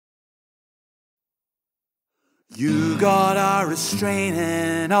You got a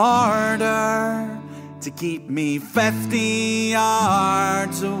restraining order to keep me 50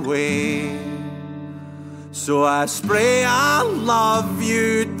 yards away. So I spray I love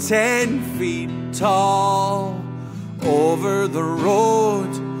you 10 feet tall over the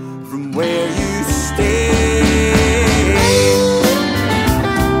road from where you stay.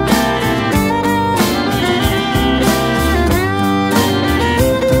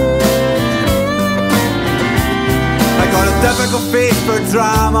 Difficult face for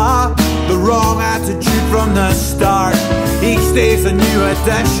drama, the wrong attitude from the start. Each day's a new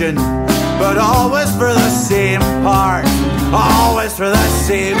addition, but always for the same part. Always for the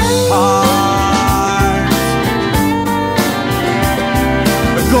same part.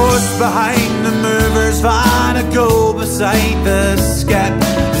 A ghost behind the mover's van, a goal beside the skip.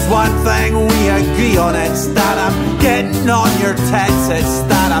 There's one thing we agree on, it's that I'm getting on your tits. It's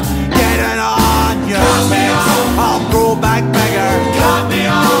that I'm getting on your tits. I'll grow back bigger. Cut me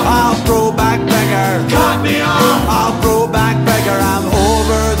off. I'll grow back bigger. Cut me off. I'll grow back bigger. I'm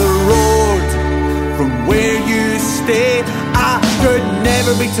over the road from where you stay. I could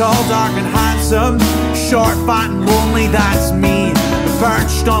never be tall, dark and handsome, short, fat and lonely, that's me.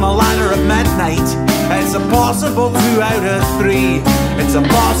 Perched on a ladder at midnight, it's impossible 2 out of 3. It's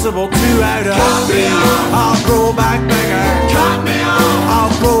impossible 2 out of 3. I'll grow back bigger. Cut me off.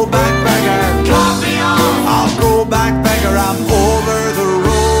 I'll grow back bigger. Cut me off. I'll grow back bigger. I'm over the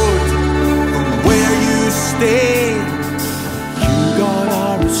road from where you stay. You got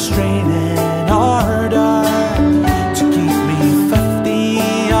a restraining order to keep me 50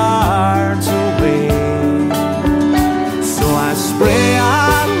 yards away. So I spray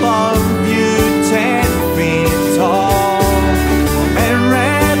I love you 10 feet tall and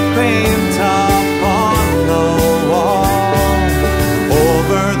red paint up on the wall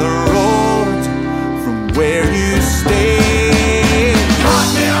over the road from where you stay. Cut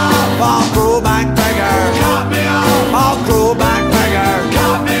me off. I'll grow back bigger. Cut me off. I'll grow back bigger.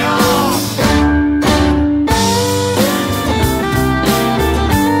 Cut me off.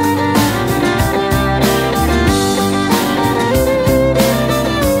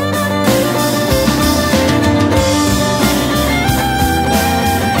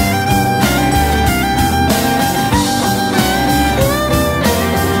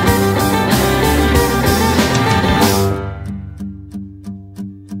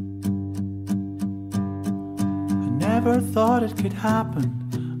 Never thought it could happen.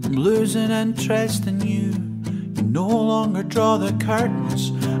 I'm losing interest in you. You no longer draw the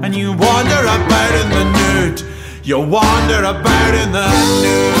curtains, and you wander about in the nude. You wander about in the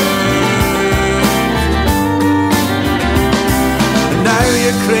nude. And now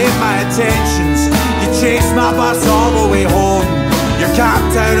you crave my attentions. You chase my bus all the way home. You're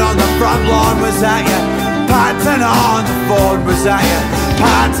camped out on the front lawn, was that you? Patting on the phone, was that you?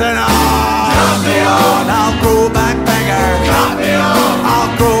 Patting on. Cut me off. I'll grow back bigger. Cut me off.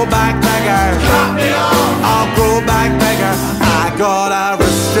 I'll grow back bigger. Cut me off. I'll grow back bigger. I got a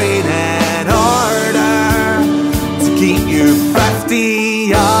restraining order to keep you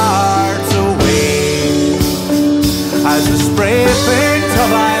 50 yards away. As the spray paint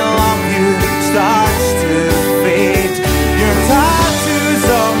of I love you starts to fade, your tattoos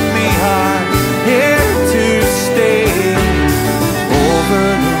on me are here to stay. Over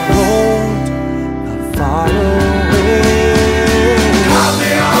the road, not far away. Cut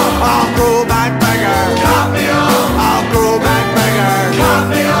me off. I'll grow back bigger. Cut me off. I'll grow back bigger. Cut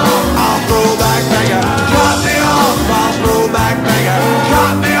me off. I'll grow back bigger. Cut me off. I'll grow back bigger.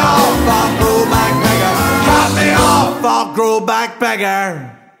 Cut me off. I'll grow back bigger. Cut me off. I'll grow back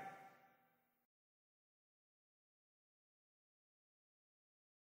bigger.